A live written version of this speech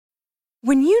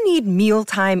When you need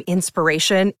mealtime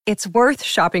inspiration, it's worth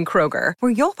shopping Kroger,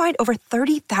 where you'll find over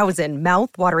 30,000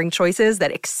 mouth-watering choices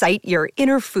that excite your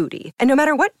inner foodie. And no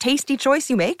matter what tasty choice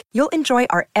you make, you'll enjoy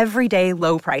our everyday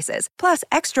low prices, plus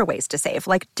extra ways to save,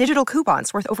 like digital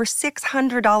coupons worth over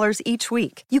 $600 each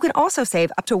week. You can also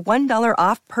save up to $1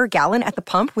 off per gallon at the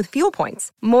pump with fuel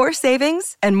points. More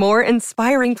savings and more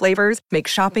inspiring flavors make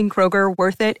shopping Kroger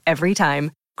worth it every time.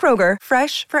 Kroger,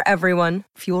 fresh for everyone.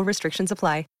 Fuel restrictions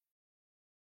apply.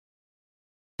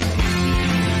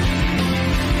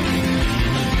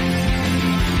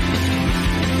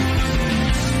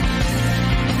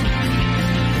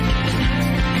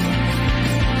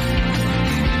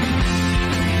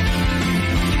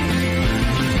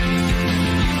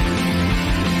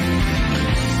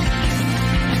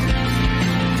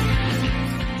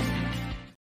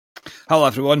 Hello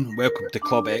everyone, welcome to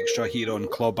Club Extra here on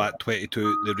Club at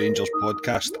 22, the Rangers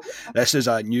podcast. This is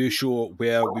a new show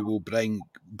where we will bring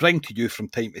to you from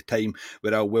time to time,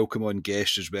 where I'll welcome on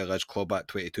guests as well as Club at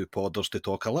 22 podders to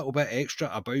talk a little bit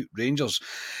extra about Rangers.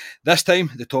 This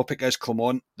time the topic is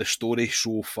Clement, the story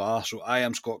so far. So I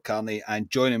am Scott Carney, and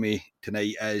joining me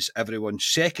tonight is everyone's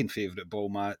second favourite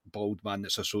bald man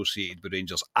that's associated with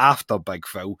Rangers after Big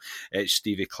Phil. It's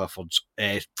Stevie Clifford's.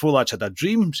 Four lads had their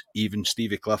dreams, even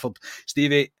Stevie Clifford.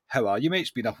 Stevie, how are you, mate?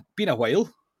 It's been a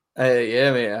while.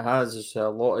 Yeah, mate, it has. A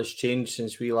lot has changed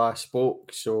since we last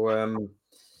spoke, so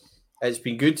it's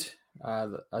been good.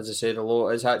 As I said, a lot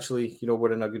is actually,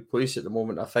 we're in a good place at the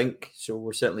moment, I think. So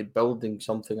we're certainly building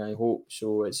something, I hope.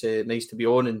 So it's nice to be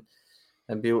on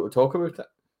and be able to talk about it.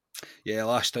 Yeah,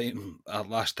 last time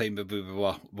we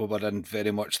were in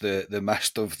very much the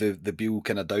midst of the Beale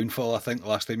kind of downfall. I think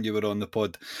last time you were on the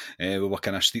pod, we were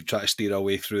kind of trying to steer our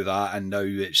way through that, and now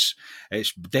it's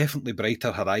definitely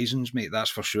brighter horizons, mate.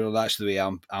 That's for sure. That's the way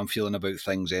I'm feeling about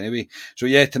things anyway. So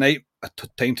yeah, tonight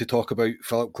time to talk about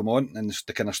Philip Clement and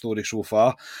the kind of story so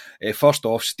far. First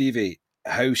off, Stevie,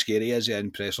 how scary is he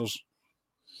in pressers?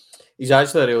 He's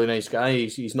actually a really nice guy.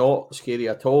 He's not scary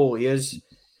at all. He is.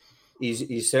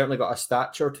 He's certainly got a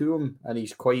stature to him, and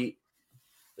he's quite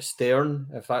stern,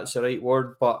 if that's the right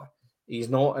word, but he's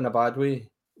not in a bad way.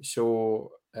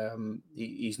 So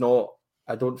he's not.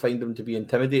 I don't find him to be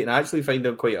intimidating. I actually find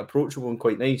him quite approachable and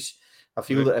quite nice. I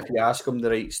feel that if you ask him the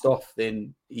right stuff,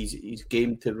 then he's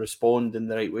game to respond in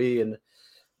the right way, and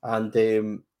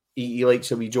he likes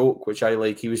a wee joke, which I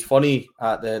like. He was funny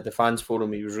at the fans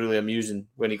forum. He was really amusing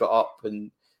when he got up,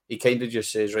 and he kind of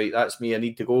just says, "Right, that's me. I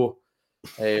need to go."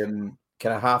 Kind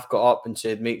of half got up and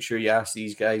said, "Make sure you ask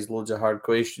these guys loads of hard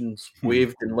questions."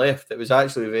 Waved and left. It was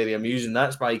actually very amusing.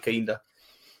 That's my kind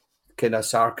of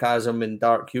sarcasm and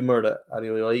dark humor that I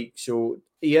really like. So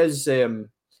he is.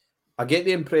 I get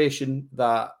the impression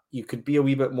that you could be a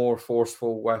wee bit more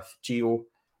forceful with Gio,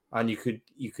 and you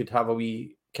could have a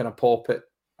wee kind of pop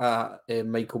at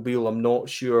Michael Beale. I'm not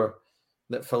sure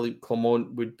that Philippe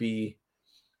Clement would be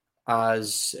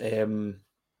as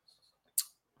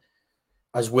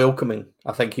welcoming.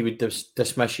 I think he would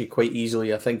dismiss you quite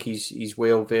easily. I think he's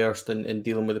well versed in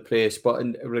dealing with the press. But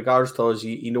in regards to us,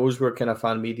 he knows we're kind of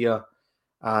fan media,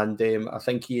 and I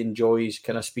think he enjoys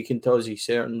kind of speaking to us. He's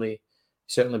certainly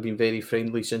been very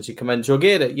friendly since he came in. So I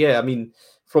get it. Yeah, I mean,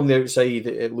 from the outside,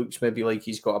 it looks maybe like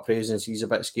he's got a presence. He's a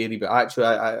bit scary, but actually,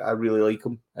 I really like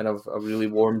him, and I've really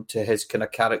warmed to his kind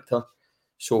of character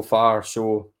so far.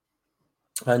 So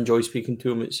I enjoy speaking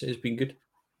to him. It's been good.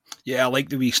 Yeah, I like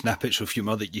the wee snippets of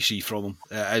humour that you see from him.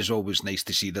 It is always nice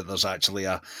to see that there's actually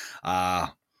a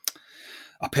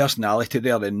personality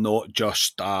there, and not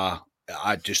just a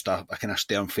kind of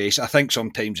stern face. I think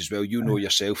sometimes as well,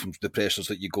 yourself from the pressers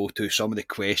that you go to, some of the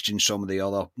questions, some of the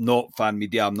other, not fan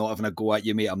media, I'm not having a go at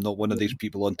you, mate. I'm not one of these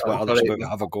people on Twitter that's about to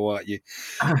have a go at you.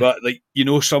 But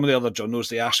some of the other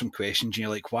journalists, they ask some questions and you're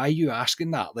like, why are you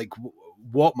asking that? Like,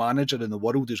 what manager in the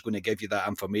world is going to give you that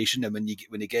information? And when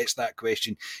he gets that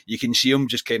question, you can see him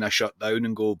just kind of shut down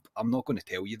and go, I'm not going to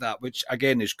tell you that, which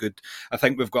again is good. I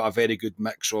think we've got a very good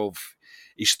mix of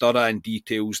he's thorough in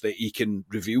details that he can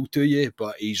reveal to you,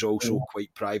 but he's also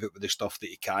quite private with the stuff that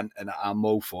he can't, and I'm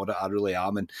all for it. I really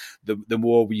am. And the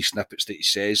more wee snippets that he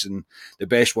says, and the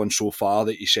best one so far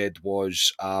that he said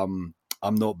was,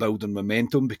 I'm not building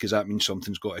momentum because that means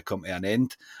something's got to come to an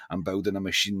end. I'm building a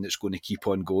machine that's going to keep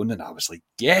on going. And I was like,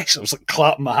 yes. I was like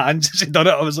clapping my hands as he done it.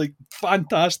 I was like,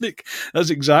 fantastic. That's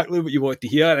exactly what you want to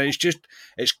hear. And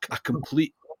it's a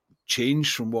complete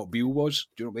change from what Beale was.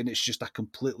 Do you know what I mean? It's just a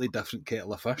completely different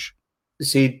kettle of fish.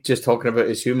 See, just talking about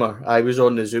his humour, I was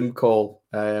on the Zoom call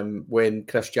when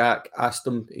Chris Jack asked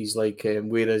him, he's like,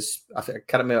 where is, I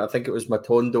can't remember, I think it was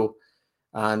Matondo,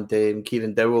 and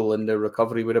Kieran Dowell and the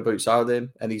recovery whereabouts are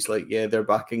them, and he's like, yeah, they're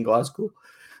back in Glasgow,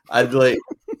 and like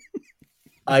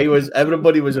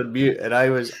everybody was on mute, and I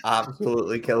was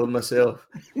absolutely killing myself.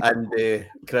 And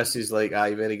Chris is like,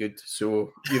 aye, very good.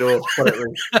 So, but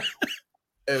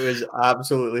it was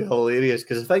absolutely hilarious,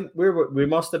 because I think we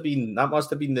must have been, that must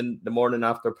have been the morning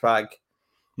after Prague.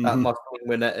 That must have been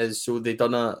when it is. So they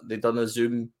done a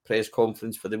Zoom press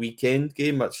conference for the weekend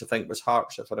game, which I think was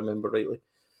Hearts, if I remember rightly.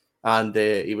 And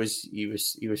he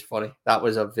was funny. That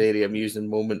was a very amusing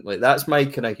moment. Like, that's my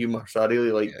kind of humour, so I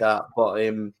really like that. But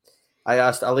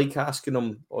I like asking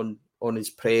him on his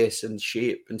press and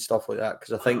shape and stuff like that,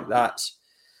 because I think that's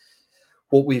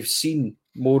what we've seen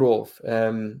more of,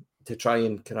 to try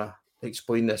and kind of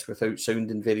explain this without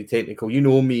sounding very technical. You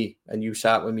know me, and you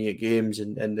sat with me at games,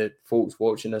 and the folks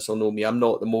watching this will know me. I'm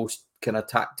not the most kind of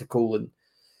tactical, and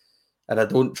I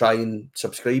don't try and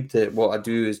subscribe to it. What I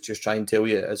do is just try and tell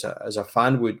you as a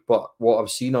fan would. But what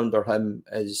I've seen under him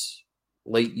is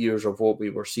light years of what we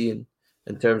were seeing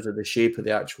in terms of the shape of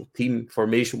the actual team.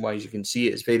 Formation-wise, you can see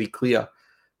it's very clear.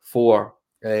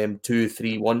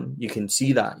 4-2-3-1. You can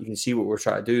see that. You can see what we're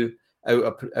trying to do. Out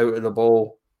of the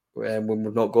ball, when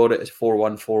we've not got it, it's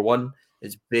 4-1-4-1.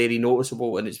 It's very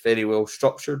noticeable, and it's very well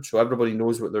structured, so everybody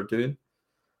knows what they're doing.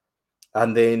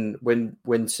 And then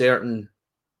when certain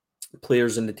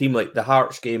players in the team, like the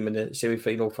Hearts game in the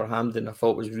semi-final for Hampden, I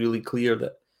thought was really clear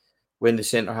that when the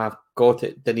centre-half got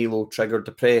it, Danilo triggered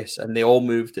the press, and they all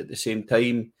moved at the same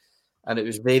time, and it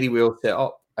was very well set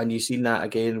up. And you've seen that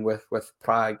again with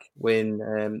Prague, when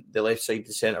the left side,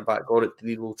 the centre-back got it,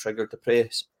 Danilo triggered the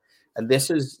press. And this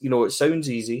is, it sounds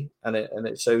easy, and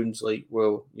it sounds like,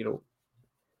 well,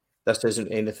 this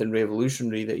isn't anything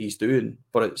revolutionary that he's doing,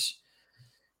 but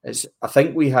it's. I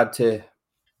think we had to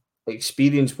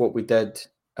experience what we did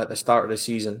at the start of the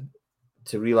season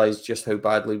to realise just how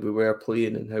badly we were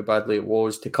playing and how badly it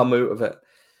was, to come out of it.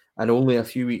 And only a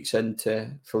few weeks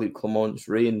into Philippe Clement's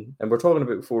reign, and we're talking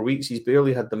about 4 weeks, he's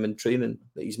barely had them in training,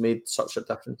 that he's made such a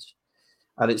difference.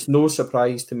 And it's no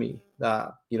surprise to me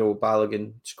that,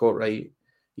 Balogun, Scott Wright,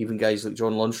 even guys like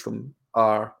John Lundstrom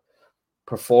are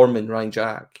performing. Ryan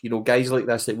Jack, guys like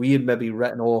this that we had maybe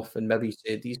written off and maybe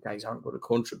said these guys aren't going to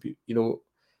contribute,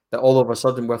 that all of a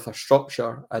sudden, with a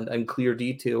structure and clear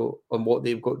detail on what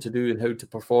they've got to do and how to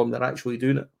perform, they're actually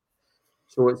doing it.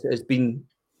 So it's been,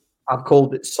 I've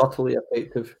called it subtly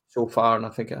effective so far, and I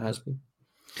think it has been.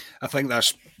 I think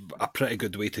that's a pretty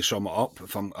good way to sum it up,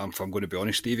 if I'm going to be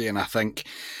honest, Stevie. And I think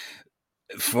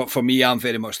for me, I'm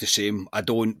very much the same. I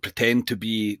don't pretend to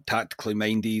be tactically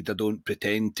minded. I don't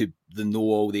pretend to know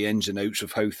all the ins and outs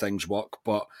of how things work.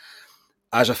 But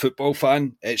as a football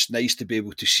fan, it's nice to be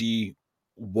able to see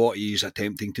what he's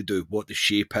attempting to do, what the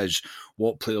shape is,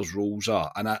 what players' roles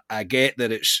are. And I get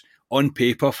that it's on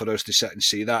paper for us to sit and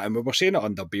say that, and we were saying it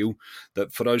under Beale,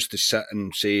 that for us to sit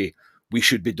and say we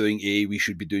should be doing A, we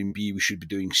should be doing B, we should be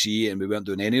doing C, and we weren't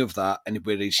doing any of that. And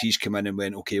whereas he's come in and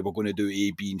went, okay, we're going to do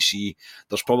A, B, and C,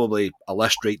 there's probably a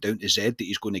list right down to Z that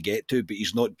he's going to get to, but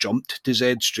he's not jumped to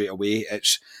Z straight away.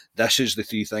 This is the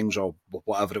three things, or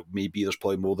whatever it may be. There's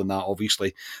probably more than that,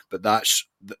 obviously, but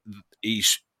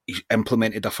he's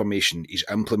implemented a formation. He's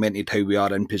implemented how we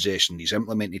are in possession. He's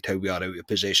implemented how we are out of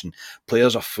possession.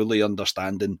 Players are fully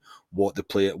understanding what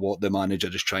the manager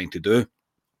is trying to do,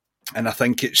 and I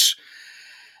think it's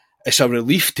a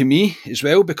relief to me as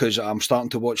well, because I'm starting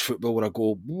to watch football where I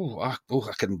go,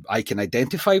 I can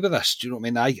identify with this. Do you know what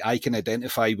I mean? I can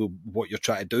identify with what you're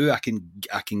trying to do. I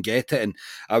can get it, and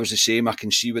I was the same. I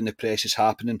can see when the press is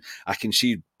happening. I can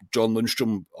see John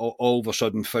Lundstrom all of a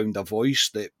sudden found a voice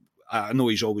that. I know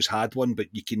he's always had one, but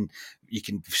you can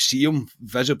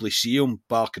visibly see him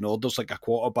barking orders like a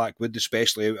quarterback would,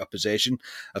 especially out of possession.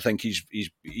 I think he's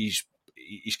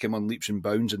come on leaps and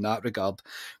bounds in that regard.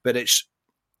 But it's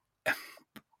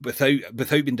without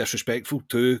being disrespectful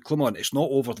to Clement, it's not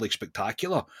overly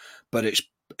spectacular, but it's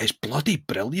bloody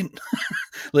brilliant.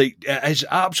 Like, it is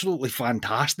absolutely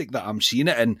fantastic that I'm seeing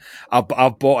it, and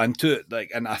I've bought into it.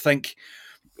 Like, and I think.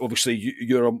 Obviously,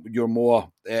 you're more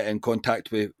in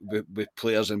contact with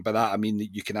players, and by that I mean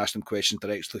that you can ask them questions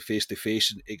directly, face to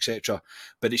face, etc.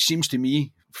 But it seems to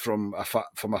me, from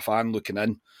a fan looking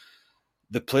in,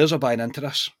 the players are buying into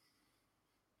this.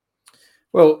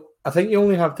 Well, I think you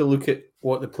only have to look at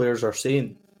what the players are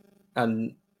saying,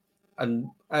 and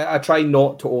I try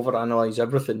not to overanalyze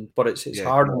everything, but it's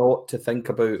hard not to think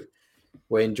about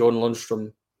when John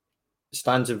Lundstrom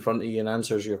stands in front of you and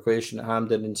answers your question at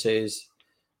Hampden and says,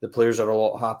 the players are a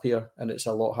lot happier and it's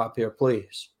a lot happier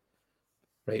place.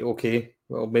 Right, okay.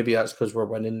 Well, maybe that's because we're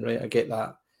winning, right? I get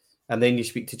that. And then you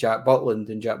speak to Jack Butland,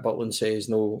 and Jack Butland says,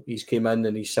 no, he's came in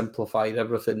and he's simplified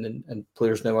everything, and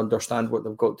players now understand what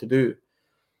they've got to do.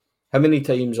 How many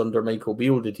times under Michael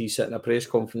Beale did he sit in a press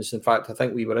conference? In fact, I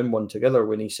think we were in one together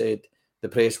when he said the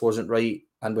press wasn't right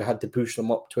and we had to push them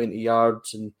up 20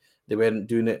 yards and they weren't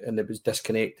doing it and it was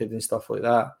disconnected and stuff like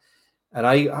that. And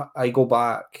I go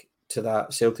back to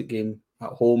that Celtic game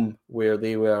at home where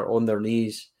they were on their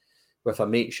knees with a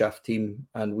makeshift team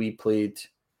and we played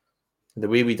the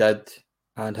way we did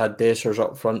and had Dessers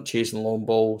up front chasing long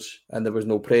balls, and there was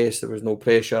no press, there was no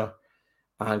pressure,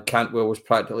 and Cantwell was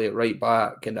practically at right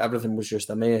back and everything was just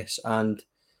a mess. And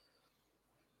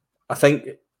I think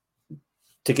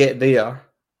to get there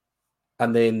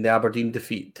and then the Aberdeen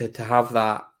defeat, to have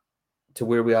that to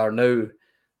where we are now,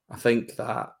 I think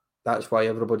that's why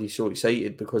everybody's so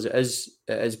excited, because it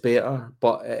is better,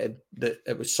 but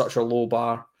it was such a low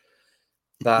bar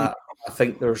that I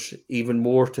think there's even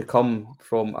more to come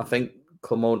from. I think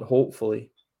Clement,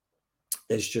 hopefully,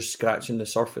 is just scratching the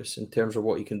surface in terms of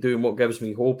what he can do. And what gives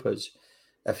me hope is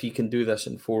if he can do this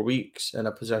in 4 weeks in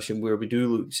a position where we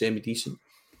do look semi-decent.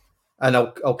 And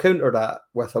I'll counter that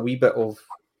with a wee bit of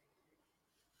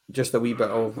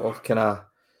kind of,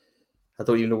 I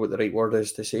don't even know what the right word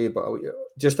is to say, but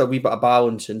just a wee bit of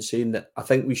balance in saying that I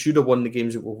think we should have won the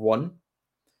games that we've won.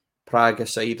 Prague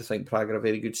aside, I think Prague are a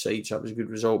very good side, so that was a good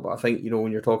result. But I think,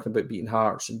 when you're talking about beating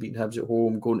Hearts and beating Hibs at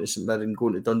home, going to St Mirren,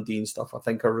 going to Dundee and stuff, I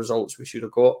think our results we should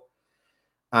have got.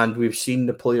 And we've seen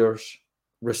the players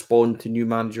respond to new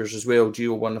managers as well.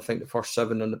 Gio won, I think, the first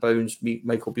 7 on the bounce.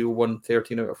 Michael Beale won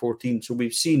 13 out of 14. So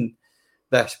we've seen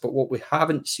this. But what we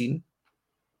haven't seen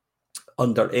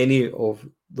under any of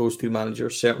those two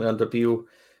managers, certainly under Beale,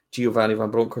 Giovanni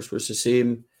Van Bronckhorst was the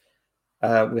same.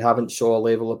 We haven't saw a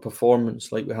level of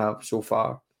performance like we have so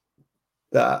far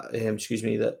that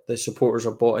the supporters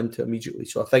are bought into immediately.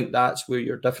 So I think that's where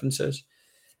your difference is,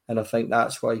 and I think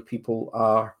that's why people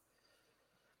are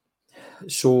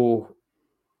so,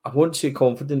 I won't say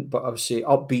confident, but I would say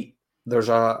upbeat. There's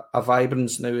a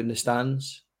vibrance now in the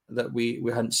stands that we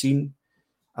hadn't seen,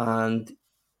 and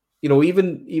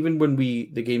even when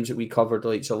the games that we covered,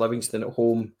 like so Livingston at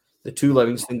home, the 2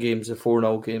 Livingston games, the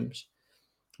 4-0 games.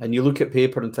 And you look at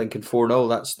paper and thinking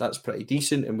 4-0, that's pretty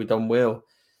decent and we've done well.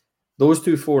 Those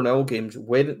 2 4-0 games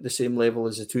went at the same level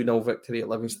as the 2-0 victory at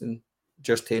Livingston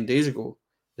just 10 days ago.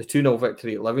 The 2-0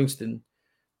 victory at Livingston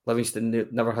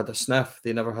never had a sniff.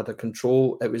 They never had a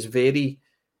control. It was very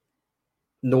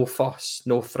no fuss,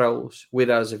 no thrills.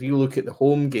 Whereas if you look at the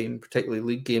home game, particularly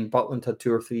league game, Butland had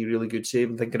 2 or 3 really good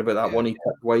saves. I'm thinking about that one he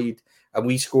kicked wide and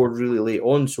we scored really late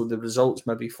on. So the results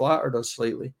maybe flattered us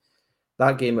slightly.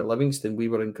 That game at Livingston, we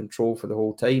were in control for the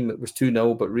whole time. It was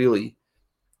 2-0, but really,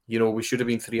 we should have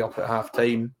been 3 up at half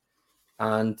time.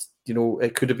 And,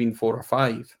 it could have been 4 or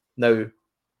 5. Now,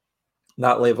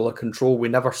 that level of control we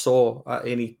never saw at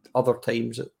any other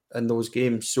times in those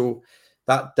games. So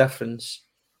that difference,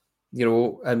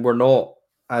 and we're not,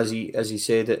 as he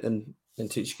said it, and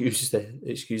to excuse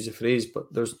the phrase,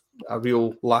 but there's a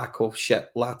real lack of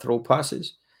shit lateral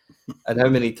passes. And how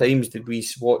many times did we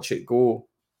watch it go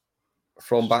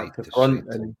from back to front?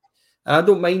 And I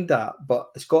don't mind that,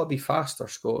 but it's got to be faster,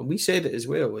 Scott. And we said it as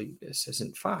well. Like, this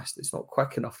isn't fast. It's not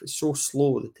quick enough. It's so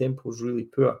slow. The tempo's really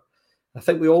poor. I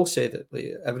think we all said it.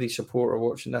 Like, every supporter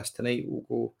watching this tonight will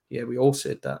go, yeah, we all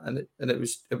said that, and it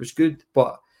was good.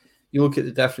 But you look at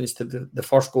the difference to the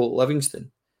first goal at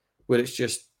Livingston, where it's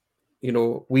just,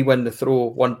 we win the throw,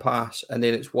 one pass, and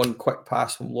then it's one quick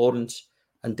pass from Lawrence,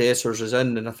 and Dessers is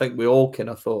in, and I think we all kind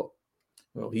of thought,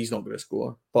 well, he's not going to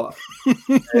score, but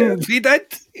he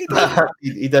did.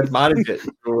 He did manage it.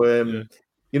 So,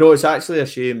 it's actually a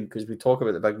shame because we talk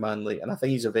about the big man, and I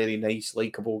think he's a very nice,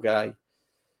 likable guy.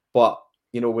 But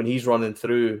when he's running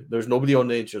through, there's nobody on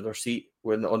the edge of their seat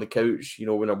when on the couch.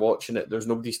 When they're watching it, there's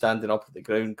nobody standing up at the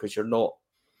ground because you're not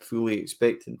fully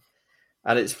expecting.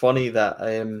 And it's funny that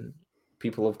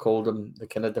people have called him the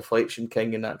kind of deflection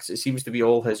king and that, because it seems to be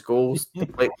all his goals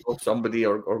deflect off somebody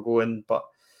or go in, but.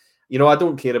 I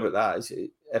don't care about that.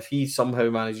 If he somehow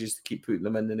manages to keep putting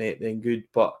them in the net, then good.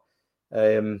 But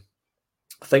I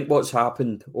think what's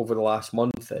happened over the last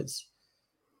month is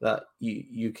that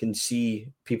you can see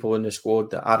people in the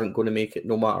squad that aren't going to make it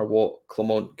no matter what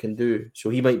Clement can do. So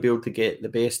he might be able to get the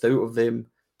best out of them,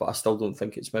 but I still don't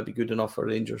think it's maybe good enough for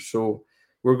Rangers. So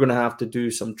we're going to have to do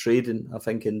some trading, I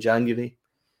think, in January,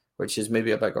 which is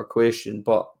maybe a bigger question.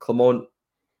 But Clement,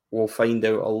 we'll find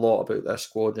out a lot about this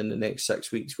squad in the next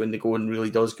 6 weeks when the going really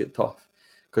does get tough,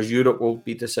 because Europe will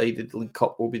be decided, League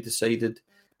Cup will be decided,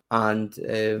 and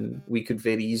we could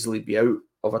very easily be out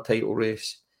of a title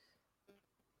race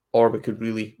or we could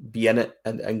really be in it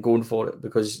and going for it,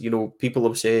 because, you know, people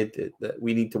have said that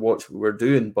we need to watch what we're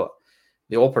doing, but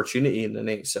the opportunity in the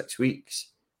next 6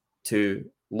 weeks to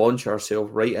launch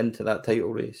ourselves right into that title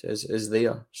race is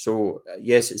there. So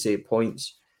yes, it's 8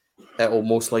 points. It'll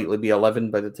most likely be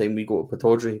 11 by the time we go to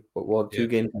Pataudry, but we'll have 2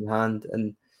 games in hand,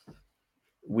 and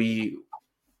we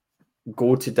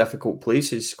go to difficult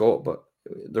places, Scott, but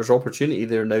there's opportunity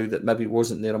there now that maybe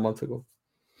wasn't there a month ago.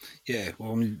 Yeah,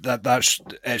 well, I mean,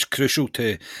 it's crucial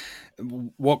to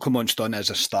what Clement's done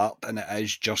as a start, and it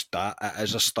is just that. It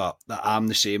is a start. That I'm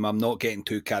the same. I'm not getting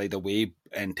too carried away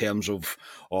in terms of,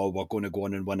 oh, we're going to go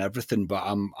on and win everything. But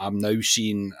I'm now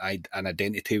seeing an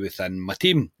identity within my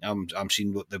team. I'm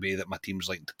seeing the way that my team's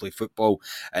like to play football,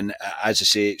 and as I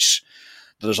say,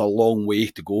 there's a long way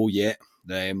to go yet.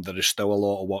 There is still a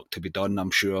lot of work to be done. I'm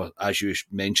sure, as you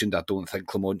mentioned, I don't think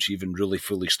Clement's even really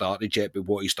fully started yet, but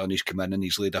what he's done, he's come in and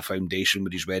he's laid a foundation where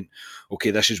he's went,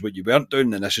 okay, this is what you weren't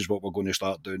doing and this is what we're going to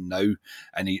start doing now.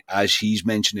 And as he's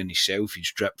mentioning himself,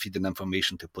 he's drip feeding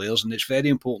information to players, and it's very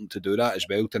important to do that as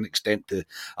well, to an extent, to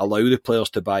allow the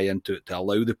players to buy into it, to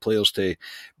allow the players to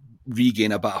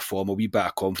regain a bit of form, a wee bit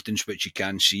of confidence, which you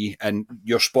can see. And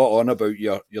you're spot on about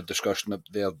your discussion up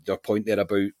there, your point there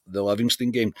about the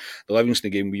Livingston game. The Livingston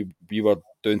game we were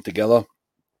doing together,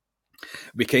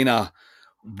 we kind of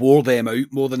wore them out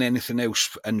more than anything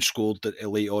else and scored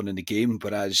late on in the game.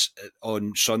 Whereas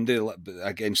on Sunday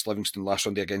against Livingston, last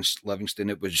Sunday against Livingston,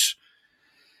 it was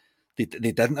they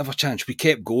didn't have a chance. We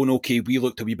kept going. Okay, we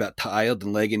looked a wee bit tired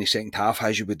and leg in the second half,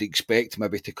 as you would expect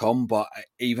maybe to come. But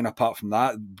even apart from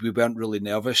that, we weren't really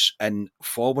nervous. And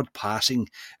forward passing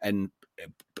and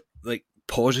like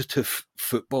positive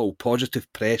football,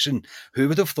 positive pressing. Who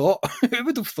would have thought? Who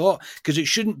would have thought? Because it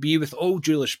shouldn't be, with all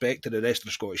due respect to the rest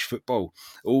of Scottish football,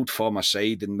 old firm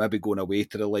aside, and maybe going away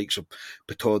to the likes of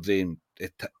Pataudry and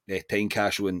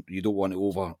Tynecastle, and you don't want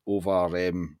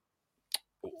to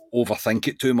overthink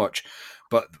it too much.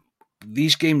 But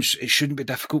these games, it shouldn't be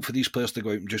difficult for these players to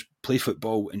go out and just play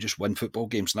football and just win football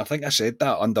games. And I think I said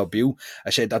that under Beale.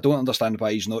 I said, I don't understand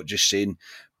why he's not just saying,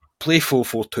 play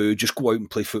 4-4-2, just go out and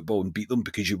play football and beat them,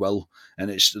 because you will. And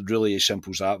it's really as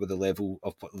simple as that with the level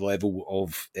of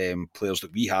players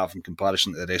that we have in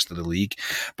comparison to the rest of the league.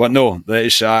 But no,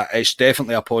 it's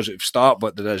definitely a positive start,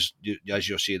 but there is, as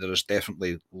you say, there is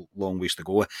definitely long ways to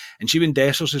go. And see, when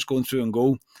Dessers is going through and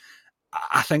goal,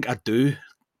 I think I do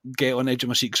get on the edge of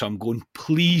my seat, because I'm going,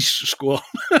 please score.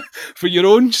 For your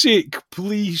own sake,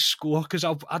 please score, because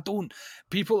I don't,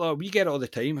 we get it all the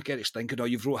time, I get it stinking, oh,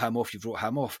 you've wrote him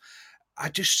off. I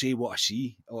just say what I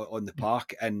see on the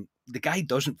park, and the guy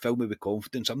doesn't fill me with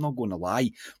confidence, I'm not going to lie,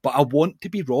 but I want to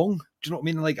be wrong. Do you know what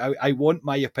I mean? Like, I want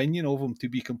my opinion of him to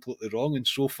be completely wrong, and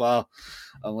so far,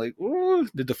 I'm like, oh,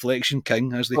 the deflection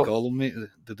king, as they call him, mate,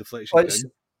 the deflection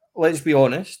king. Let's be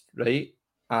honest, right?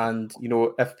 And, you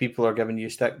know, if people are giving you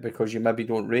stick because you maybe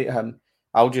don't rate him,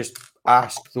 I'll just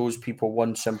ask those people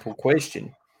one simple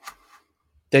question.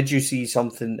 Did you see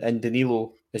something in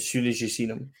Danilo as soon as you seen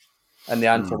him? And the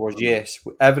answer was yes.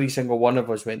 Every single one of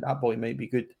us went, that boy might be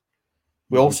good.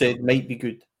 We all said might be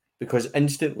good, because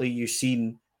instantly you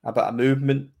seen a bit of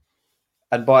movement.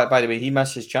 And by the way, he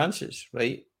misses chances,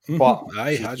 right? But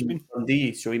Aye, has been.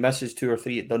 Dundee, so he misses 2 or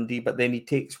 3 at Dundee, but then he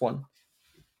takes one.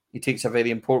 He takes a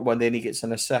very important one, then he gets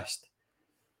an assist.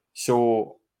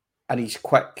 So, and he's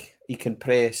quick, he can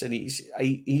press, and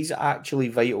he's actually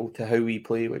vital to how we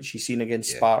play, which you've seen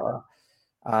against Sparta,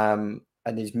 and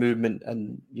his movement,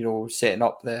 and, you know, setting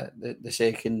up the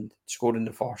second, scoring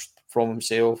the first from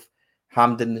himself,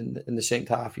 Hampden in the second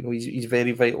half. You know, he's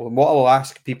very vital. And what I'll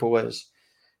ask people is,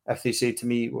 if they say to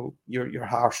me, well, you're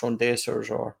harsh on Dessers,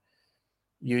 or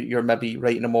you're maybe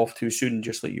writing him off too soon,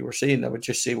 just like you were saying, I would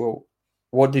just say, well,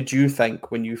 what did you think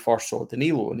when you first saw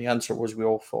Danilo? And the answer was, we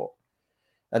all thought.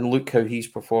 And look how he's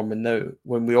performing now.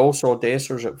 When we all saw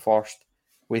Dessers at first,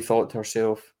 we thought to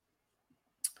ourselves,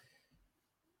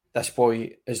 this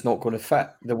boy is not going to fit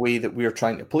the way that we're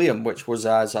trying to play him, which was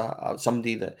as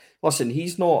somebody that, listen,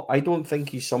 he's not, I don't think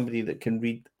he's somebody that can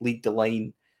lead the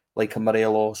line like a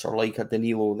Morelos or like a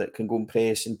Danilo that can go and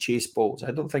press and chase balls.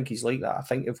 I don't think he's like that. I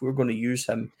think if we're going to use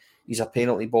him, he's a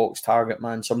penalty box target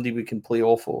man, somebody we can play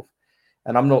off of.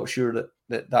 And I'm not sure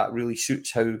that really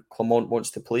suits how Clement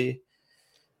wants to play.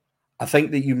 I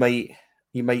think that you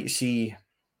might see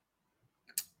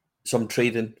some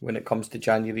trading when it comes to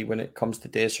January, when it comes to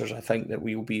Dessers. I think that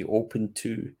we will be open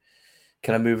to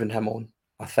kind of moving him on.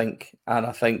 I think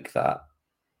that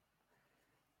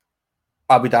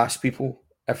I would ask people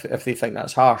if they think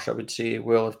that's harsh. I would say,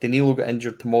 well, if Danilo got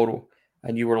injured tomorrow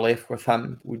and you were left with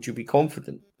him, would you be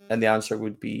confident? And the answer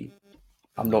would be,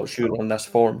 I'm not sure on this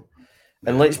form.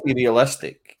 And let's be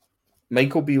realistic.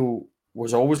 Michael Beale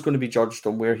was always going to be judged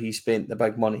on where he spent the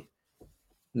big money.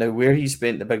 Now, where he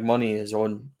spent the big money is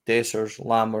on Dessers,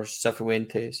 Lammers,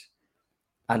 Cifuentes,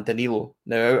 and Danilo.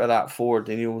 Now, out of that four,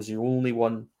 Danilo's the only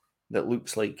one that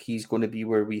looks like he's going to be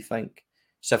where we think.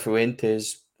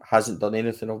 Cifuentes hasn't done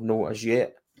anything of note as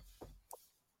yet.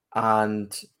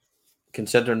 And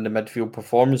considering the midfield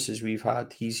performances we've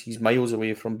had, he's miles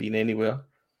away from being anywhere.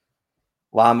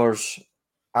 Lammers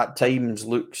at times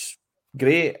looks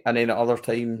great, and then at other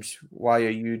times, why are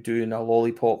you doing a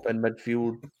lollipop in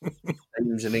midfield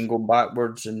times and then going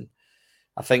backwards? And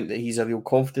I think that he's a real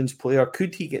confidence player.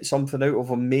 Could he get something out of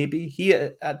him? Maybe. He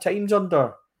at times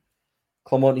under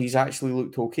Clement, he's actually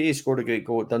looked okay. Scored a great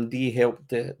goal at Dundee, helped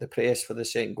the press for the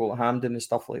second goal at Hampden and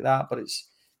stuff like that. But it's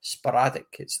sporadic.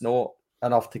 It's not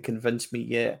enough to convince me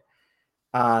yet.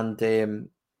 And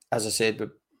as I said, with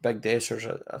Big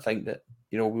Dessers, I think that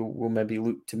we'll maybe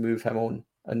look to move him on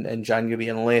in January,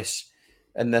 unless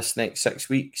in this next 6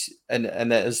 weeks, and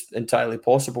it is entirely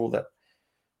possible that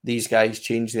these guys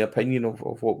change their opinion of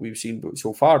what we've seen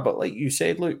so far. But like you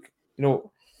said, look,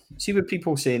 see what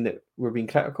people saying that we're being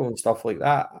critical and stuff like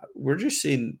that. We're just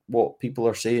saying what people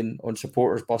are saying on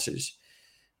supporters' buses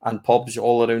and pubs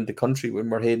all around the country when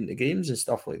we're heading to games and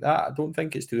stuff like that. I don't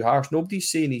think it's too harsh.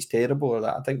 Nobody's saying he's terrible or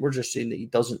that. I think we're just saying that he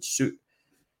doesn't suit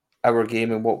our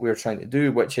game and what we're trying to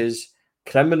do, which is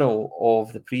criminal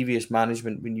of the previous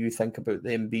management when you think about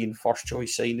them being first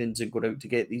choice signings and going out to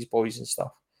get these boys and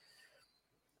stuff.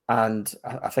 And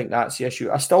I think that's the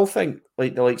issue. I still think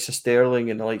like the likes of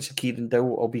Sterling and the likes of Kieran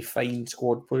Dowell will be fine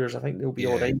squad players. I think they'll be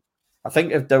all right. I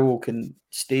think if Dowell can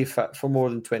stay fit for more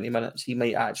than 20 minutes, he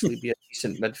might actually be a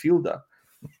decent midfielder.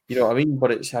 You know what I mean?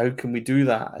 But it's how can we do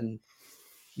that? And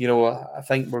I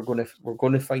think we're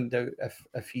going to find out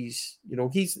if he's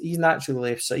he's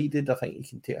naturally left-sided. I think he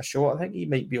can take a shot. I think he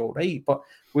might be all right. But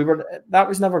that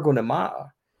was never going to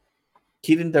matter.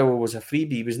 Kieran Dowell was a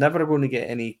freebie. He was never going to get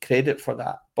any credit for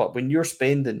that. But when you're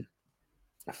spending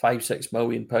 £5-6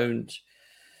 million,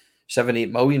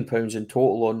 £7-8 million in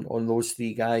total on those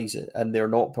three guys, and they're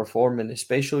not performing,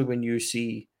 especially when you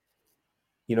see,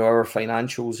 our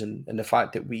financials and the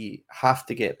fact that we have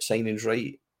to get signings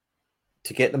right,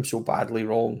 to get them so badly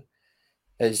wrong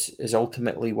is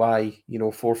ultimately why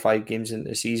 4 or 5 games into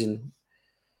the season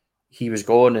he was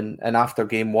gone, and after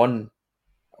game one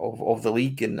of the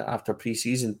league and after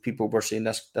pre-season, people were saying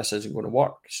this isn't going to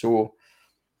work. So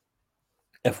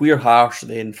if we're harsh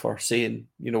then for saying,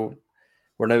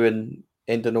 we're now in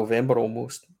end of November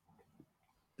almost,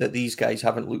 that these guys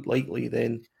haven't looked likely,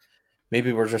 then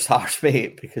maybe we're just harsh,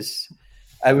 mate, because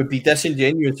it would be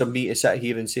disingenuous of me to sit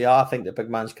here and say, I think the big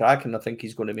man's cracking, I think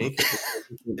he's going to make it.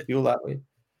 I don't feel that way.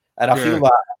 And I feel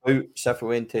that about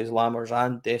Cifuentes, Lammers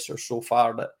and Dessers so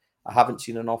far, that I haven't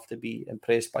seen enough to be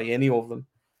impressed by any of them.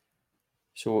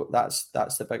 So that's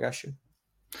the big issue.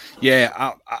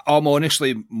 Yeah, I'm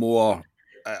honestly more.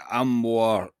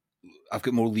 I've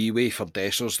got more leeway for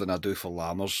Dessers than I do for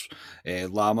Lammers.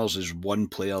 Lammers is one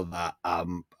player that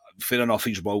fair enough,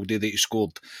 he's worldy that he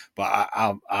scored, but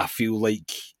I feel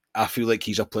like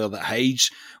he's a player that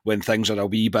hides when things are a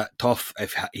wee bit tough.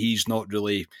 If he's not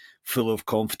really full of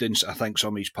confidence, I think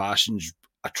some of his passing's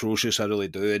atrocious. I really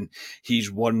do, and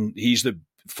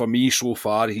for me so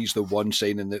far, he's the one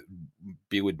signing that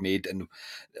Bale had made, and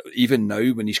even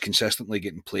now when he's consistently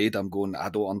getting played, I'm going, I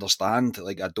don't understand.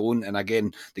 Like, I don't. And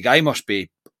again, the guy must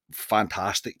be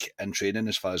fantastic in training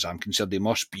as far as I'm concerned. He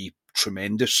must be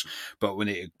tremendous, but when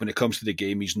it comes to the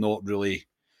game, he's not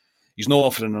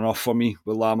offering enough for me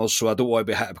with Lammers. So I don't want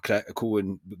to be hypocritical,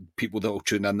 and people that will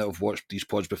tune in that have watched these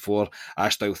pods before, I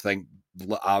still think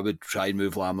I would try and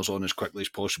move Lammers on as quickly as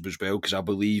possible as well, because I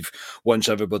believe once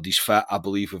everybody's fit, I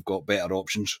believe we've got better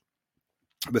options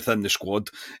within the squad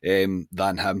than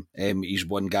him. He's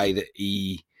one guy that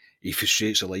he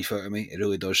frustrates the life out of me. It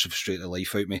really does frustrate the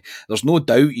life out of me. There's no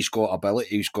doubt he's got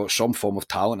ability. He's got some form of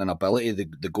talent and ability.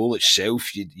 The goal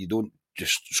itself, you don't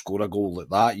just score a goal like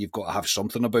that. You've got to have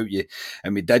something about you.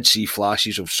 And we did see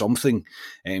flashes of something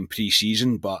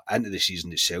pre-season, but into the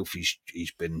season itself,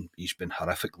 he's been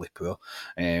horrifically poor.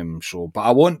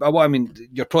 I mean,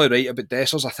 you're probably right about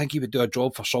Dessers. I think he would do a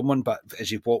job for someone, but is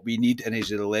he what we need and is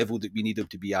he the level that we need him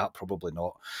to be at? Probably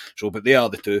not. So, but they are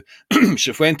the two.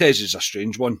 Cifuentes is a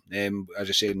strange one. As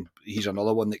I say, he's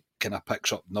another one that kind of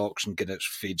picks up knocks and kind of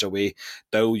fades away.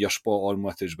 Dowell, you're spot on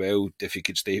with as well. If he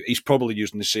could stay, he's probably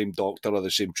using the same doctor or the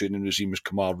same training regime as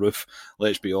Kamar Roof,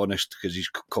 let's be honest, because he's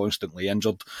constantly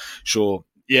injured. So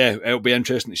Yeah, it'll be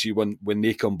interesting to see when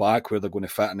they come back where they're going to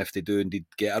fit, and if they do indeed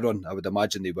get a run. I would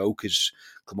imagine they will, because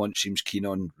Clement seems keen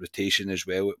on rotation as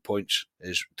well at points,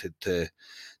 is to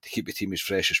keep the team as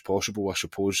fresh as possible, I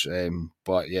suppose.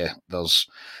 But yeah, there's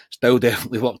still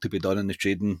definitely work to be done in the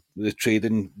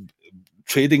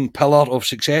trading pillar of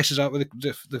success. Is that what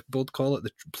the board call it?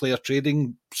 The player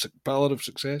trading pillar of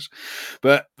success.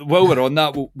 But while we're on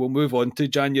that, we'll move on to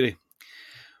January.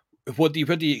 Where do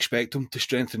you expect him to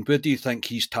strengthen? Where do you think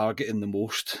he's targeting the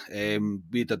most?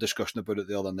 We had a discussion about it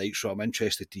the other night, so I'm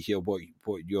interested to hear what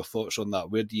your thoughts on that.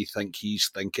 Where do you think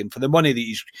he's thinking for the money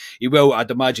that he will?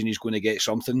 I'd imagine he's going to get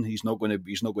something. He's not going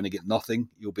to get nothing.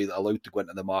 He'll be allowed to go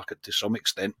into the market to some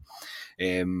extent.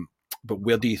 But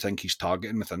where do you think he's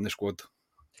targeting within the squad?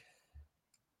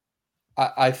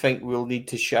 I think we'll need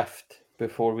to shift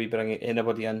before we bring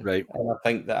anybody in. Right. And I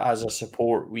think that as a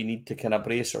support, we need to kind of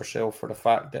brace ourselves for the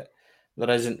fact that there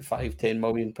isn't £5-10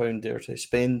 million there to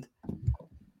spend.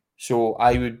 So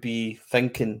I would be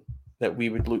thinking that we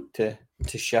would look to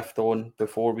shift on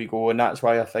before we go. And that's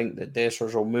why I think that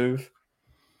Dessers will move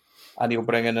and he'll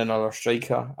bring in another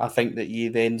striker. I think that you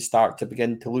then start to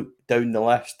begin to look down the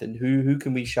list and who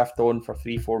can we shift on for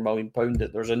 £3-4 million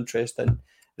that there's interest in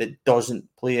that doesn't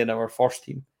play in our first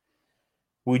team.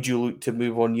 Would you look to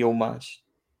move on Yilmaz?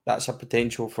 That's a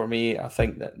potential for me. I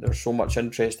think that there's so much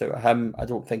interest out of him. I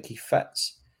don't think he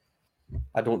fits.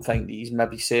 I don't think that he's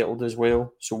maybe settled as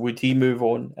well. So would he move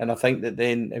on? And I think that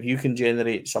then if you can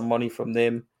generate some money from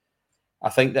them, I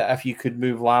think that if you could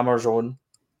move Lammers on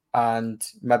and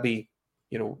maybe,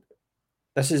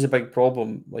 this is a big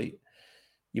problem. Like,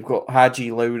 you've got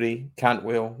Hadji, Lowry,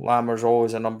 Cantwell, Lammers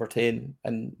always a number 10.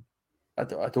 And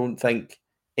I don't think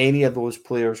any of those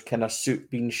players kind of suit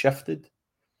being shifted.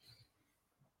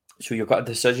 So you've got a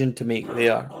decision to make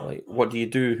there. Like, what do you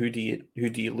do? Who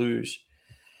do you lose?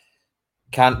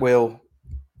 Cantwell,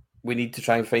 we need to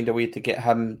try and find a way to get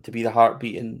him to be the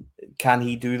heartbeat. And can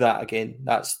he do that again?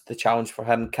 That's the challenge for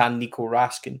him. Can Nico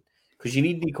Raskin? Because you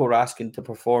need Nico Raskin to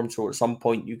perform, so at some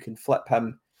point you can flip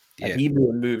him and he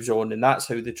moves on, and that's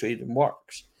how the trading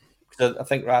works. Because I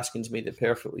think Raskin's made it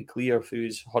perfectly clear through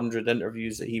his 100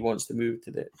 interviews that he wants to move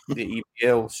to the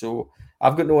EPL. So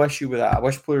I've got no issue with that. I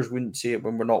wish players wouldn't say it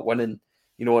when we're not winning,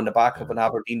 on the back of an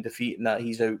Aberdeen defeat, and that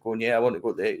he's out going, I want to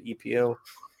go to the EPL.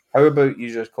 How about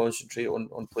you just concentrate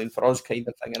on playing for us, kind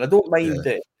of thing? And I don't mind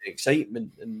the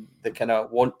excitement and the kind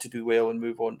of want to do well and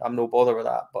move on. I'm no bother with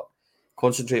that, but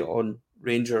concentrate on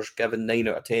Rangers giving 9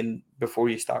 out of 10 before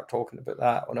you start talking about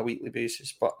that on a weekly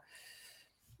basis. But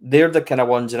they're the kind of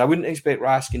ones, and I wouldn't expect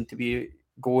Raskin to be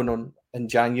going on in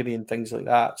January and things like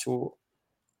that. So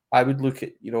I would look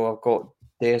at, I've got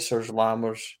Dessers,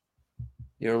 Lammers.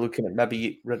 You're looking at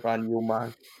maybe Ridwan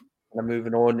Yilmaz and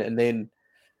moving on, and then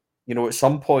at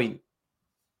some point,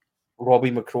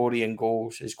 Robbie McCrory in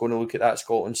goals is going to look at that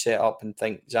Scotland setup and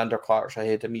think Xander Clark's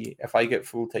ahead of me. If I get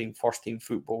full-time first-team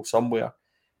football somewhere,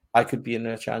 I could be in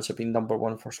a chance of being number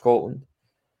one for Scotland.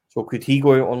 So could he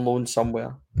go out on loan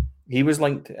somewhere? He was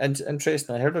linked.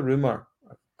 Interesting, I heard a rumour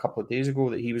a couple of days ago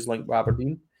that he was linked with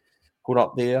Aberdeen, going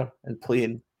up there and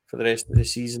playing for the rest of the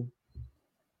season.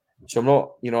 So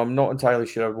I'm not entirely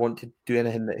sure I want to do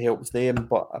anything that helps them,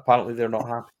 but apparently they're not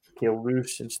happy. Kale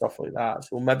Roos and stuff like that.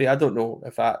 So maybe, I don't know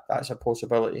if that's a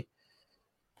possibility.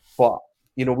 But,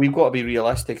 we've got to be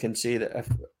realistic and say that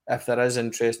if there is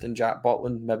interest in Jack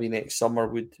Butland, maybe next summer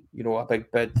would, a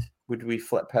big bid, would we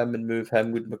flip him and move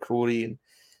him with McCrory? And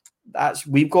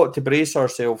we've got to brace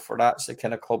ourselves for that's the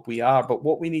kind of club we are. But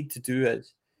what we need to do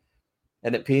is,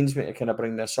 and it pains me to kind of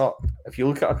bring this up, if you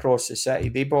look at across the city,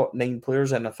 they brought 9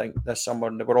 players in, I think, this summer,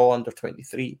 and they were all under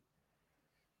 23.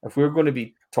 If we're going to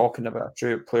be talking about a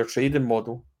true player trading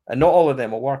model, and not all of them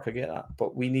will work, I get that,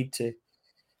 but we need to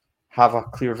have a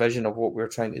clear vision of what we're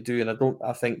trying to do. And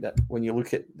I think that when you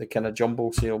look at the kind of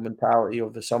jumbo sale mentality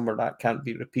of the summer, that can't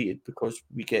be repeated because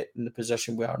we get in the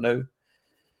position we are now.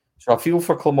 So I feel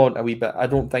for Clement a wee bit. I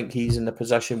don't think he's in the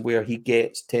position where he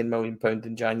gets £10 million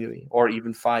in January or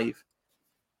even 5.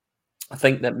 I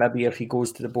think that maybe if he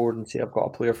goes to the board and say, I've got a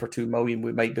player for 2 million,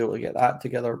 we might be able to get that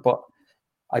together. But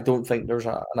I don't think there's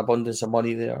an abundance of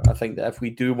money there. I think that if we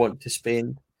do want to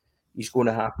spend, he's going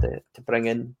to have to bring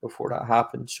in before that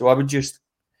happens. So I would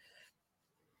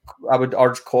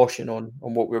urge caution on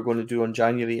what we're going to do on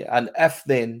January. And if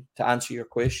then, to answer your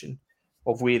question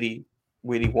of where he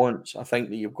wants, I think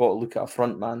that you've got to look at a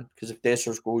front man, because if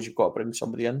Dessers goes, you've got to bring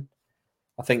somebody in.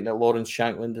 I think that Lawrence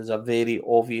Shankland is a very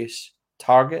obvious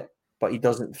target, but he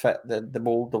doesn't fit the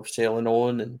mould of selling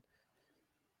on and,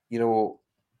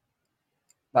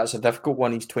 That's a difficult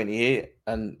one. He's 28,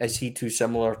 and is he too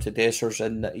similar to Dessers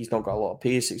in that he's not got a lot of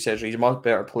pace, etc.? He's a much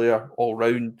better player all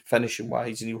round, finishing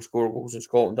wise, and he'll score goals in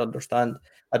Scotland. Understand?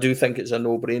 I do think it's a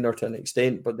no-brainer to an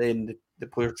extent, but then the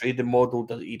player trading model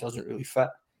he doesn't really fit.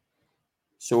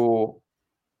 So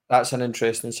that's an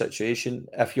interesting situation.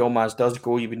 If Yilmaz does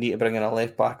go, you would need to bring in a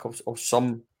left back of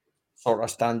some sort of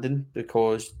standing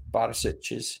because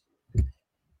Barisic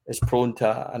is prone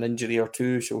to an injury or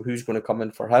two. So who's going to come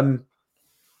in for him?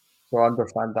 So I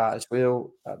understand that as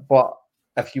well. But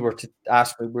if you were to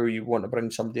ask me where you want to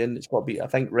bring somebody in, it's got to be, I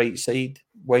think, right side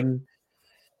wing,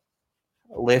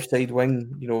 left side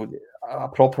wing. You know, a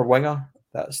proper winger.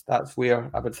 That's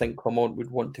where I would think Clement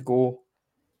would want to go.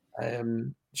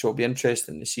 So it'll be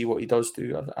interesting to see what he does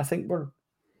do. I think we're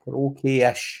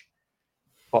okay-ish,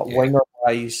 but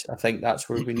winger-wise, I think that's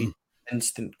where we need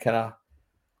instant kind of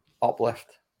uplift.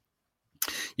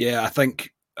 Yeah, I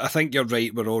think you're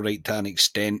right. We're all right to an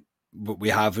extent, but we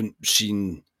haven't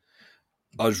seen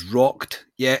us rocked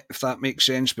yet, if that makes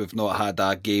sense. We've not had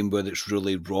a game where it's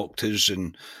really rocked us,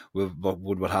 and we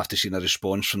would have to see a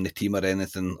response from the team or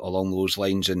anything along those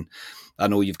lines. And I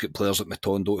know you've got players like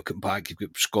Matondo to come back. You've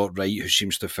got Scott Wright, who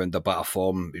seems to have found a bit of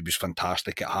form. He was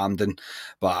fantastic at Hampden.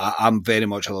 But I'm very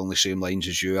much along the same lines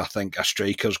as you. I think a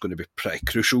striker is going to be pretty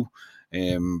crucial.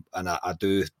 And I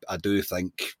do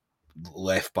think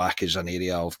left back is an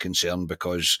area of concern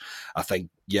because I think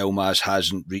Yilmaz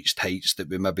hasn't reached heights that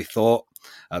we maybe thought,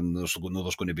 and there's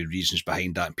going to be reasons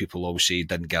behind that, and people always say he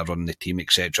didn't get a run in the team,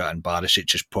 etc. And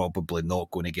Barisic is probably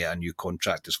not going to get a new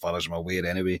contract as far as I'm aware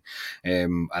anyway,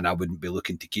 and I wouldn't be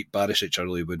looking to keep Barisic. I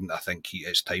really wouldn't. I think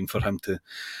it's time for him to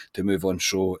move on.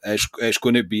 So it's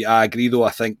going to be, I agree though,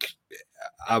 I think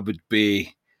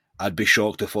I'd be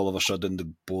shocked if all of a sudden the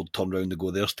board turn around and go,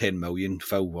 there's 10 million,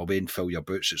 fill away and fill your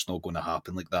boots. It's not going to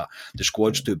happen like that. The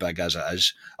squad's too big as it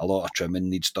is. A lot of trimming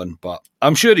needs done. But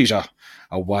I'm sure he's a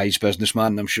wise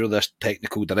businessman. I'm sure this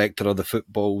technical director of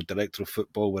football,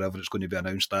 whatever it's going to be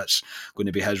announced, that's going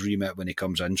to be his remit when he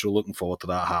comes in. So looking forward to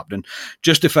that happening.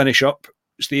 Just to finish up,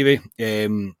 Stevie,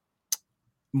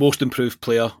 most improved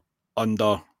player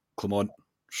under Clement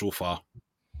so far?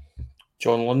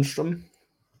 John Lundstrom.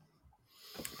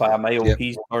 By a mile, yep.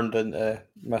 He's turned into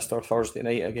Mr. Thursday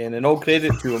Night again, and all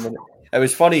credit to him. And it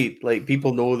was funny, like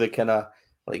people know the kind of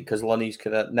because Lunny's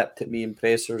kind of nipped at me in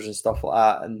pressers and stuff like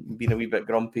that, and been a wee bit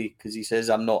grumpy because he says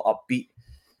I'm not upbeat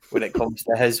when it comes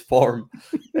to his form.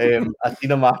 I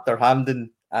seen him after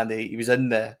Hampden, and he was in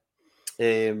the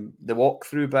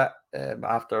walkthrough bit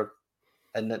after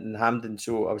in Hampden.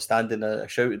 So I was standing, I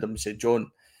shouted him and said,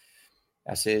 "John,"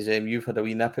 I says, "You've had a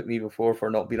wee nip at me before for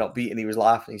not being upbeat," and he was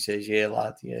laughing. He says, "Yeah,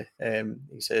 lad, yeah."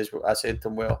 He says, I said to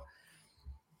him, "Well,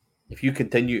 if you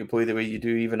continue to play the way you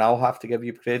do, even I'll have to give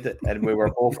you credit." And we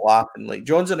were both laughing. Like,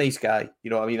 John's a nice guy,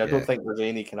 you know what I mean? I don't think there's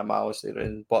any kind of malice there,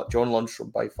 but John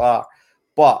Lundstrom by far.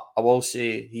 But I will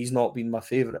say he's not been my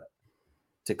favourite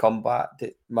to come back.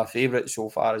 My favourite so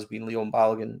far has been Leon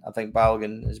Balogun. I think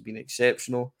Balogun has been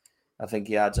exceptional. I think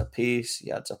he adds a pace,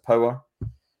 he adds a power.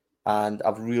 And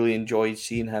I've really enjoyed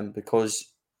seeing him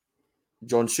because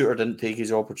John Souttar didn't take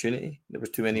his opportunity. There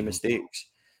was too many mistakes.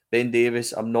 Ben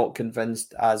Davies, I'm not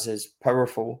convinced as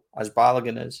powerful as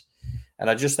Balogun is.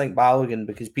 And I just think Balogun,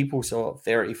 because people saw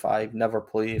 35, never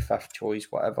play, fifth choice,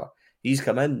 whatever. He's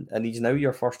come in and he's now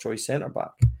your first choice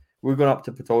centre-back. We're going up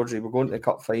to Pittodrie. We're going to the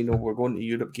Cup final. We're going to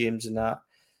Europe games and that.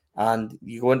 And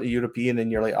you go into European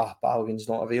and you're like, Balogun's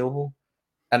not available.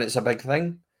 And it's a big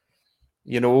thing,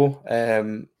 you know.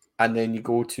 And then you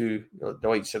go to the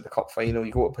likes of the Cup final,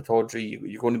 you go to Pittodrie,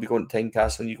 you're going to be going to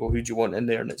Tynecastle, and you go, who do you want in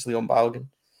there? And it's Leon Balogun.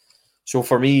 So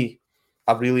for me,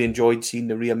 I've really enjoyed seeing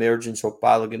the re-emergence of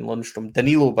Balogun, Lundstrom.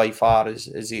 Danilo by far is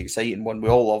the exciting one. We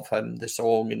all love him, the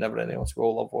song and everything else. We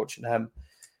all love watching him.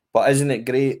 But isn't it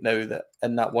great now that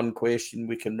in that one question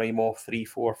we can rhyme off 3,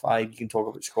 4, 5? You can talk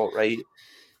about Scott Wright.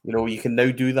 You know, you can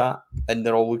now do that. And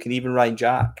they're all, we can even Ryan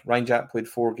Jack. Ryan Jack played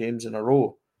 4 games in a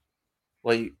row.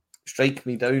 Like, strike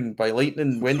me down by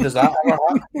lightning. When does that ever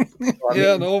happen?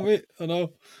 I know, mate. I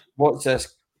know. What's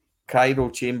this Cairo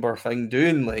chamber thing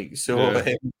doing? Like, so,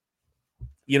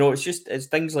 you know, it's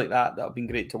things like that have been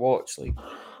great to watch. Like,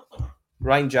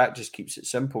 Ryan Jack just keeps it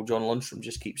simple. John Lundstrom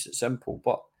just keeps it simple.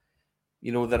 But,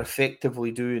 you know, they're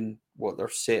effectively doing what they're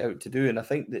set out to do. And I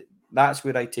think that's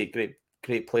where I take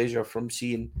great pleasure from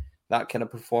seeing that kind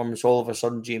of performance. All of a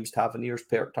sudden, James Tavernier's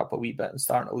perked up a wee bit and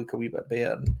starting to look a wee bit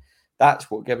better. And that's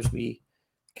what gives me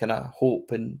kind of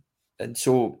hope. And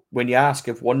so when you ask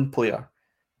if one player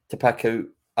to pick out,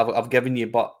 I've given you,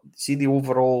 but see the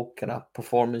overall kind of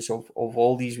performance of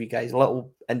all these wee guys,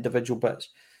 little individual bits.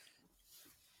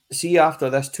 see after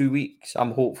this 2 weeks,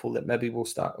 I'm hopeful that maybe we'll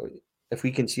start, if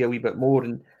we can see a wee bit more.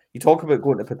 And you talk about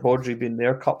going to Pittodrie being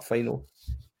their cup final.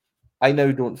 I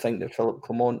now don't think that Philip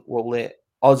Clement will let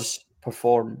us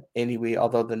perform any way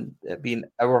other than it being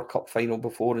our cup final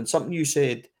before. And something you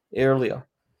said earlier,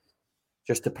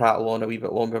 just to prattle on a wee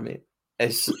bit longer, mate,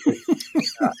 is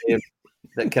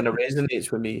that kind of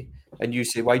resonates with me. And you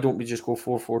say, why don't we just go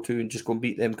 4-4-2 and just go and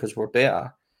beat them because we're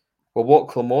better? Well, what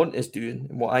Clement is doing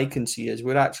and what I can see is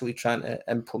we're actually trying to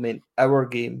implement our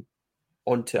game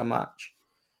onto a match.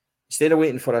 Instead of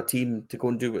waiting for a team to go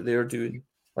and do what they're doing,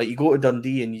 like you go to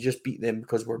Dundee and you just beat them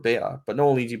because we're better. But not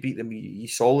only do you beat them, you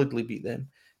solidly beat them.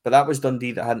 But that was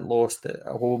Dundee that hadn't lost at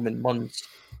home in months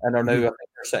and are now, I think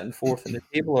they're sitting fourth in the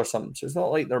table or something. So it's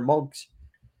not like they're mugs,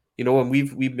 you know, and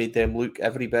we've made them look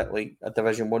every bit like a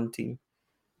Division 1 team.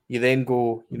 You then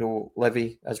go, you know,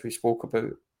 Livy, as we spoke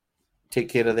about, take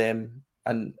care of them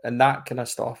and that kind of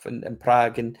stuff, and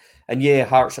Prague and yeah,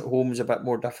 Hearts at home is a bit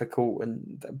more difficult,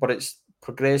 but it's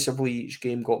progressively each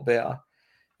game got better.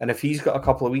 And if he's got a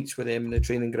couple of weeks with them in the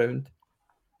training ground,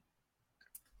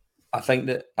 I think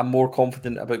that I'm more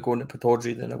confident about going to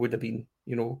Pittodrie than I would have been,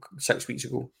 you know, 6 weeks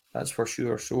ago. That's for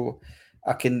sure. So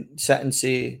I can sit and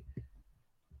say,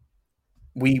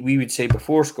 we would say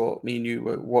before, Scott, me and you,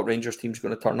 what Rangers team's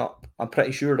going to turn up. I'm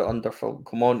pretty sure that under Phil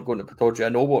Clement going to Pittodrie, I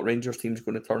know what Rangers team's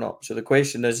going to turn up. So the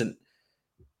question isn't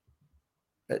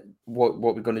what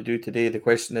we're going to do today. The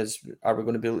question is, are we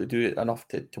going to be able to do it enough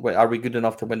to win? Are we good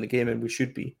enough to win the game? And we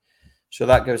should be. So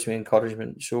that gives me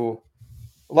encouragement. So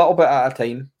a little bit at a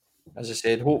time, as I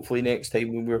said. Hopefully next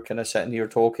time when we're kind of sitting here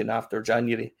talking after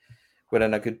January, we're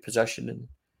in a good position,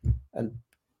 and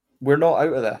we're not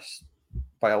out of this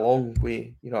by a long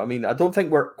way. You know what I mean? I don't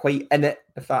think we're quite in it,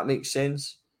 if that makes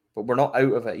sense, but we're not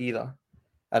out of it either.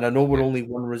 And I know we're only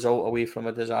one result away from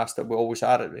a disaster. We always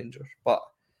are at Rangers, but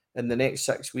in the next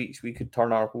 6 weeks, we could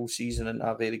turn our whole season into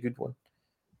a very good one.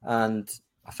 And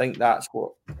I think that's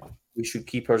what we should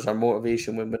keep as our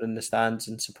motivation when we're in the stands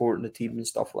and supporting the team and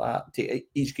stuff like that. Take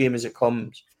each game as it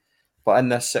comes. But in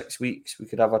this 6 weeks, we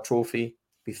could have a trophy,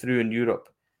 be through in Europe,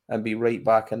 and be right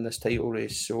back in this title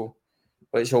race. So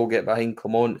let's all get behind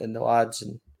Clement and the lads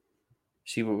and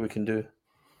see what we can do.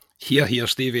 Here,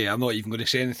 Stevie. I'm not even going to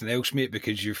say anything else, mate,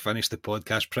 because you've finished the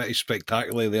podcast pretty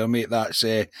spectacularly there, mate. That's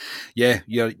you're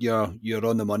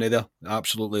on the money there,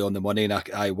 absolutely on the money, and I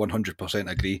 100%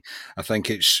 agree. I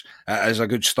think it is a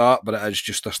good start, but it is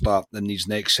just a start, and these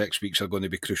next 6 weeks are going to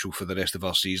be crucial for the rest of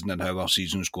our season and how our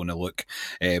season's going to look.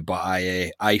 But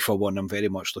I for one, am very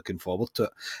much looking forward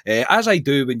to it, as I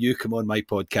do when you come on my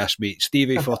podcast, mate.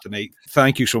 Stevie, for tonight,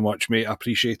 thank you so much, mate. I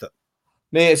appreciate it.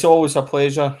 Mate, it's always a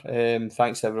pleasure.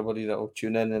 Thanks to everybody that will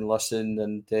tune in and listen.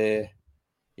 And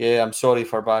I'm sorry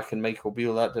for backing Michael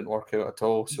Beale. That didn't work out at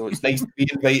all. So it's nice to be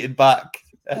invited back.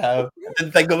 I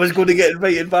didn't think I was going to get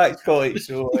invited back, Scotty.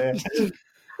 So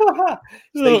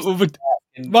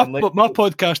my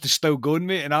podcast is still going,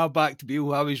 mate, and I'm back to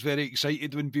Beale. I was very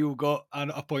excited when Beale got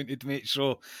appointed, mate.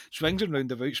 So swings and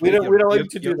roundabouts. We're allowed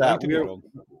to do that.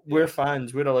 We're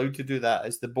fans. We're allowed to do that.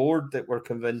 It's the board that we're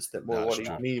convinced that will worry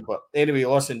me. But anyway,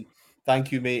 listen,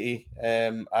 thank you, matey.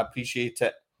 I appreciate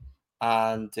it.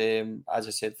 And as I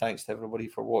said, thanks to everybody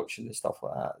for watching and stuff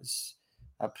like that.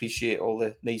 I appreciate all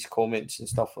the nice comments and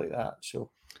stuff like that. So,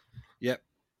 yep.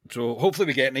 So hopefully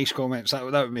we get nice comments. That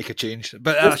would make a change.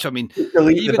 But that's, I mean,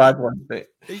 delete the bad ones.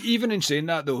 Even in saying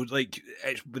that though, like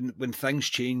it's when things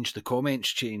change, the comments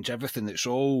change, everything. It's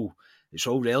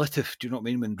all relative. Do you know what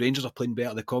I mean? When Rangers are playing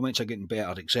better, the comments are getting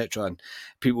better, etc. And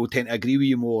people tend to agree with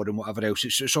you more and whatever else.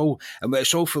 It's all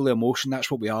full of emotion. That's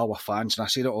what we are. We're fans, and I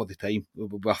say it all the time.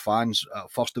 We're fans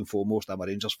first and foremost. I'm a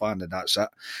Rangers fan, and that's it.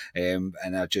 And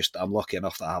I'm lucky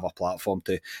enough to have a platform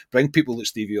to bring people like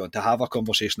Stevie on to have a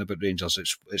conversation about Rangers.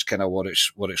 It's kind of what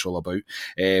it's all about.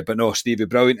 But no, Stevie,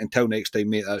 brilliant. Until next time,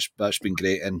 mate. That's been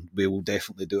great, and we will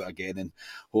definitely do it again. And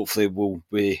hopefully we'll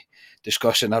be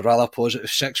discussing a rather positive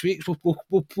 6 weeks.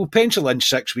 We'll pencil in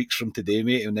 6 weeks from today,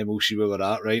 mate, and then we'll see where we're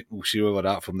at, right? We'll see where we're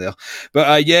at from there. But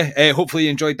hopefully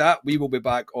you enjoyed that. We will be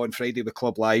back on Friday with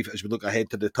Club Live as we look ahead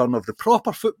to the return of the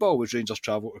proper football as Rangers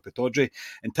travel to Pittodrie.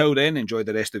 Until then, enjoy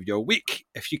the rest of your week.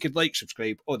 If you could like,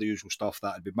 subscribe, all the usual stuff,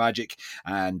 that'd be magic.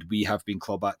 And we have been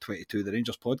Club at 22, the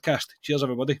Rangers podcast. Cheers,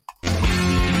 everybody.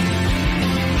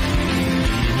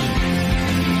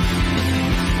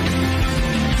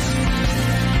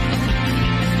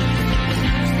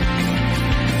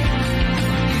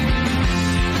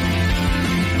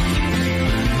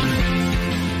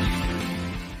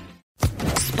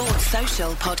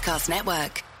 Social Podcast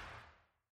Network.